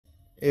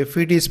If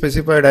it is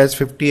specified as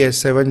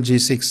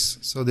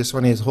 50S7G6, so this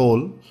one is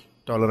hole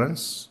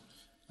tolerance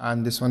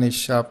and this one is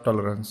sharp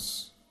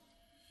tolerance.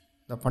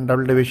 The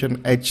fundamental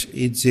deviation H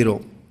is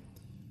 0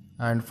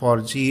 and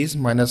for G is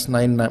minus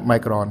 9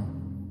 micron.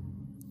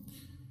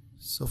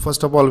 So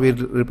first of all we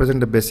represent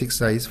the basic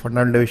size.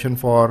 Fundamental deviation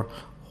for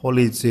hole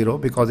is 0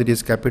 because it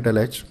is capital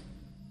H.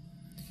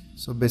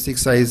 So basic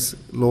size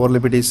lower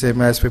limit is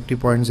same as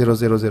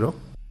 50.000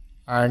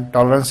 and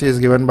tolerance is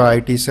given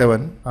by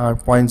IT7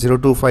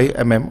 0.025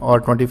 mm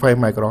or 25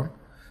 micron.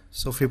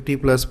 So 50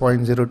 plus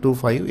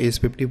 0.025 is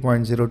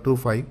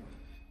 50.025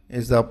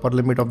 is the upper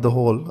limit of the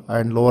hole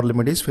and lower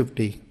limit is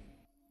 50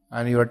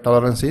 and your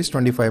tolerance is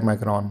 25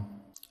 micron.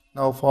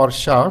 Now for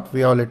shaft we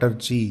have letter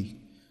G.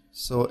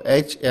 So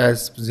H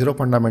as 0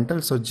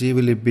 fundamental, so G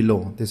will be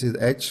below. This is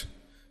H,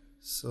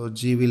 so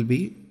G will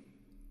be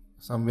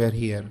somewhere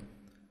here.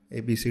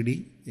 A, B, C,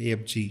 D, E,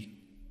 F, G.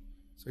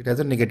 So it has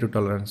a negative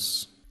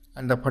tolerance.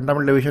 And the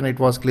fundamental deviation, it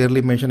was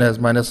clearly mentioned as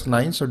minus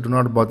 9, so do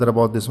not bother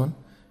about this one.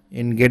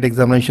 In GATE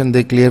examination,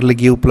 they clearly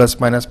give plus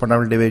minus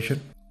fundamental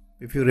deviation.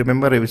 If you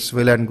remember, it's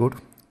well and good.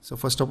 So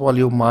first of all,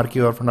 you mark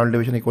your fundamental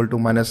deviation equal to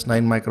minus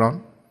 9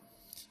 micron.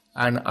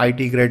 And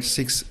IT grade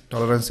 6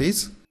 tolerance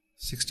is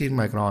 16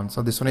 micron.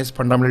 So this one is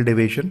fundamental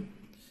deviation,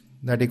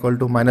 that equal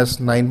to minus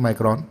 9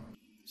 micron.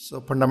 So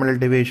fundamental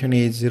deviation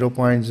is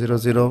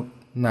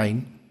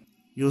 0.009.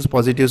 Use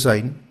positive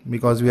sign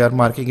because we are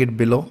marking it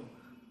below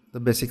the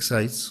basic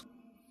size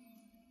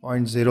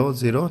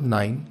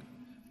 0.009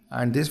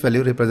 and this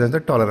value represents the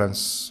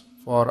tolerance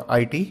for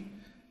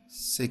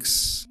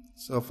IT6.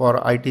 So for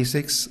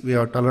IT6 we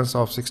have tolerance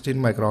of 16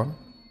 micron.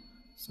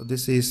 So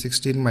this is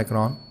 16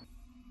 micron.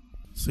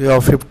 So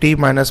your 50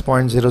 minus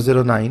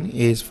 0.009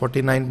 is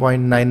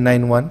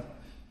 49.991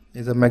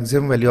 is the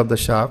maximum value of the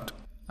shaft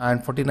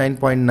and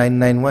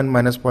 49.991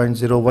 minus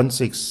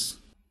 0.016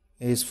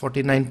 is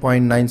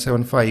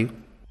 49.975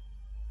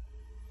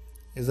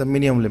 is the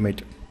minimum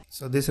limit.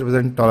 So this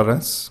represents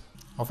tolerance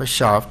of a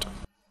shaft.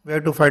 We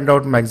have to find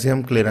out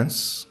maximum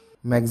clearance,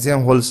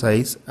 maximum hole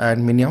size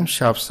and minimum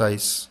shaft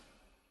size.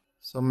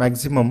 So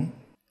maximum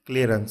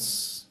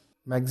clearance,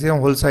 maximum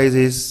hole size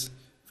is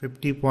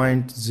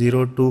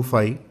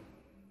 50.025.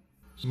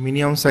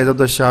 Minimum size of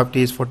the shaft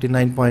is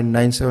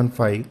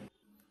 49.975.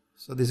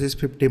 So this is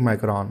 50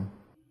 micron.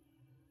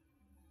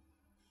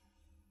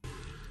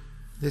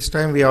 This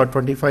time we have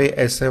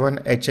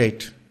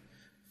 25S7H8.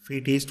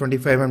 Feet is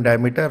 25 mm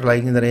diameter,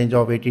 lying in the range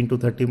of 18 to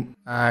 30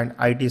 and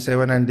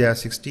IT7 and they are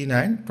 16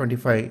 and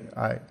 25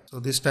 I. So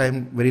this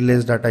time very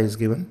less data is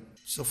given.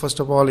 So first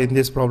of all in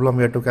this problem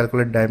we have to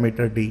calculate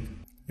diameter D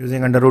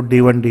using under root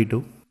D1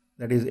 D2,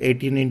 that is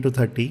 18 into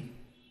 30.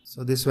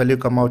 So this value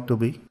come out to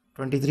be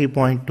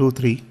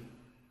 23.23.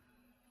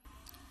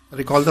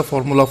 Recall the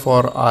formula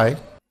for I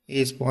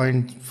is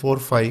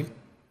 0.45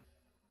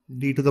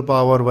 D to the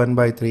power 1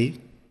 by 3.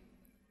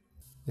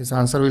 This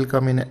answer will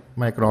come in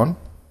micron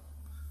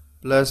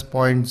plus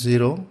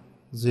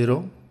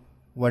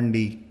 0.001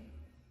 D.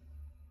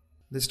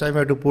 This time you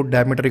have to put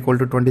diameter equal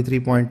to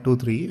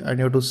 23.23 and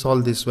you have to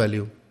solve this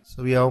value.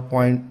 So we have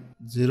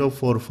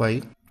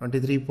 0.045,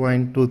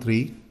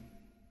 23.23,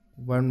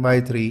 1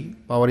 by 3,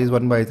 power is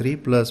 1 by 3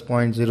 plus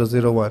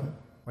 0.001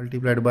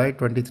 multiplied by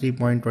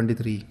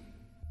 23.23.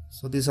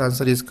 So this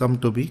answer is come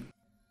to be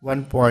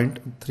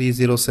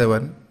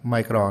 1.307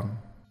 micron.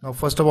 Now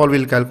first of all we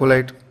will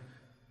calculate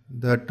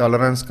the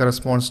tolerance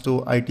corresponds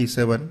to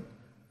IT7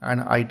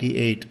 and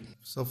IT8.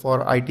 So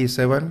for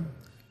IT7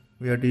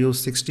 we have to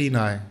use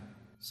 16I.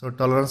 So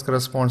tolerance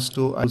corresponds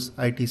to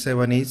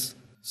IT7 is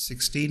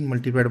 16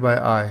 multiplied by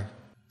I.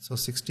 So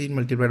 16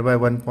 multiplied by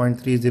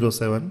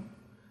 1.307.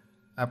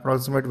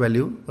 Approximate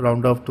value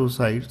round off two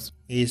sides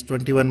is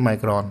 21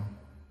 micron.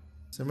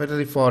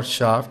 Similarly for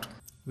shaft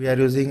we are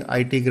using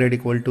IT grade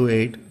equal to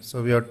 8.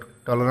 So we have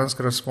tolerance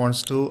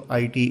corresponds to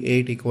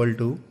IT8 equal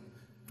to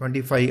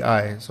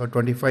 25I. So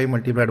 25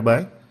 multiplied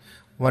by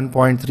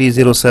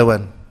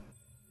 1.307.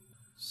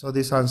 So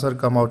this answer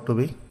come out to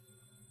be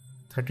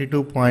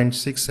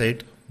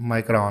 32.68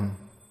 micron.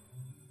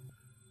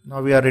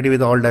 Now we are ready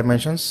with all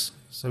dimensions.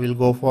 So we'll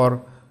go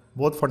for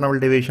both fundamental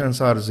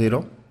deviations are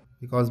 0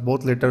 because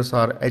both letters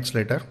are H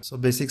letter. So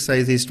basic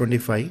size is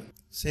 25.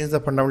 Since the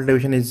fundamental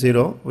deviation is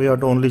 0, we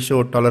have to only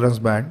show tolerance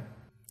band.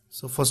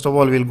 So first of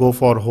all we'll go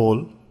for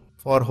hole.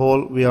 For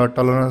hole we have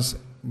tolerance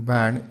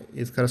band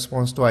is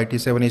corresponds to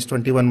IT7 is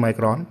 21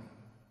 micron.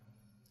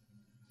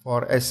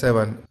 For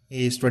S7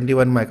 is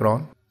 21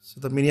 micron. So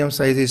the minimum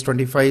size is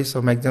 25,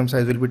 so maximum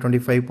size will be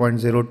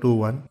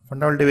 25.021.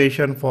 Fundamental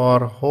deviation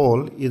for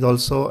hole is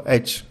also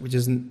H, which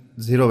is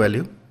 0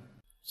 value.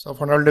 So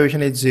fundamental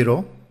deviation is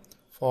 0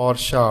 for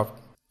shaft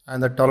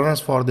and the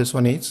tolerance for this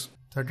one is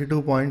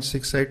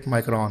 32.68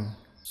 micron.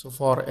 So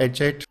for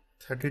H8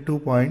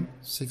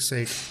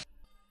 32.68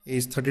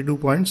 is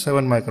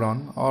 32.7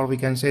 micron, or we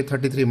can say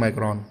 33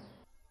 micron.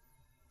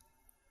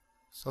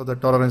 So the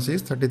tolerance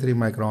is 33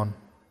 micron.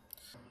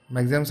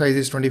 Maximum size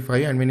is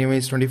 25 and minimum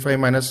is 25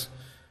 minus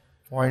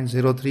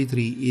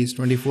 0.033 is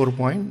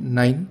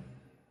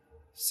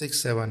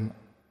 24.967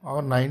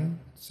 or 9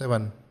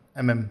 0.7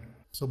 mm.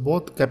 So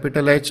both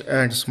capital H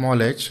and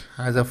small h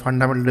has a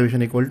fundamental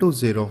deviation equal to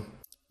 0.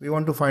 We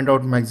want to find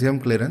out maximum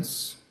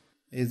clearance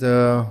is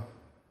a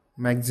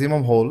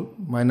maximum hole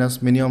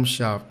minus minimum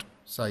shaft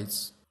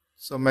size.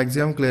 So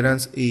maximum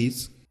clearance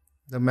is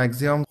the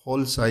maximum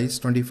hole size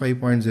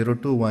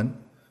 25.021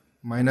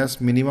 minus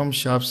minimum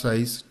shaft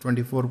size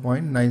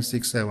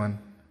 24.967.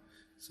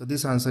 So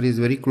this answer is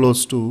very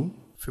close to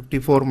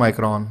 54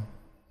 micron.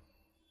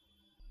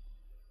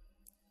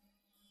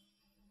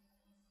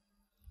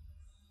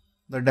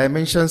 The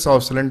dimensions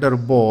of cylinder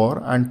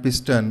bore and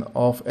piston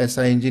of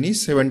SI engine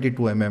is 72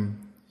 mm.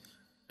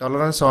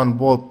 Tolerance on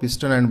both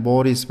piston and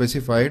bore is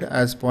specified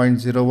as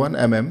 0.01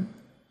 mm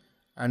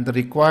and the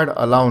required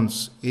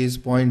allowance is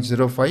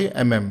 0.05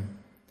 mm.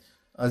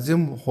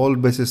 Assume hole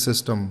basis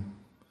system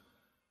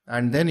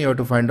and then you have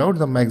to find out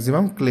the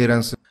maximum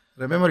clearance.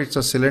 Remember, it's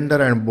a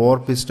cylinder and bore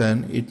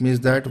piston. It means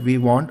that we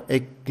want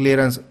a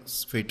clearance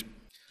fit.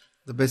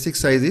 The basic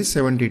size is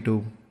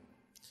 72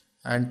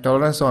 and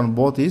tolerance on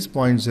both is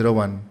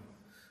 0.01.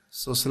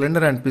 So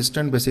cylinder and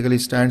piston basically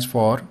stands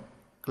for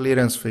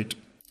clearance fit.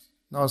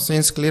 Now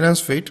since clearance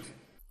fit,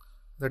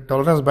 the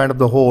tolerance band of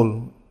the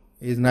hole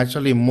is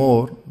naturally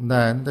more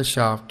than the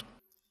shaft.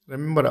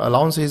 Remember,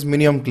 allowance is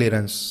minimum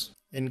clearance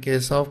in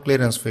case of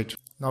clearance fit.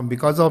 Now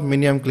because of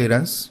minimum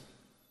clearance,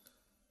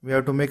 we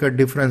have to make a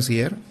difference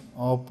here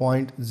of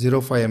 0.05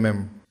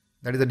 mm.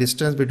 That is the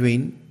distance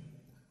between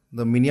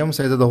the minimum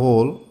size of the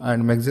hole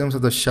and maximum size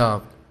of the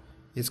shaft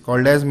is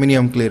called as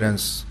minimum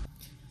clearance,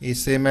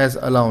 is same as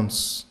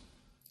allowance,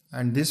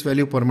 and this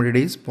value permitted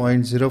is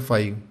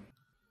 0.05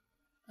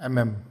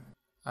 mm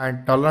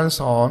and tolerance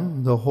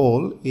on the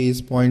hole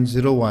is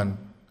 0.01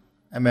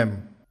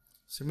 mm.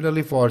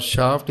 Similarly for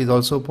shaft is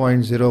also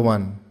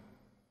 0.01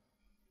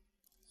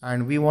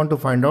 and we want to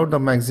find out the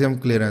maximum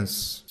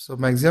clearance. So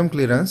maximum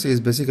clearance is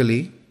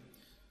basically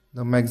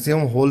the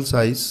maximum hole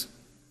size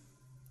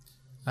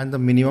and the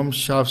minimum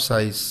shaft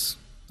size.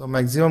 So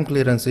maximum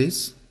clearance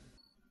is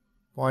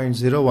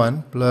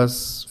 0.01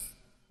 plus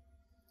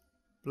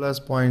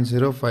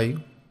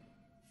 0.05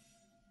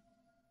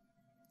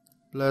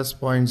 plus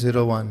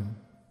 0.01.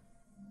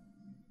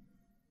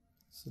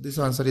 So this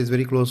answer is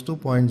very close to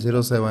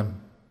 0.07.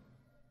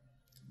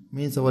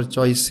 Means our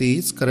choice C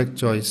is correct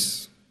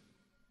choice.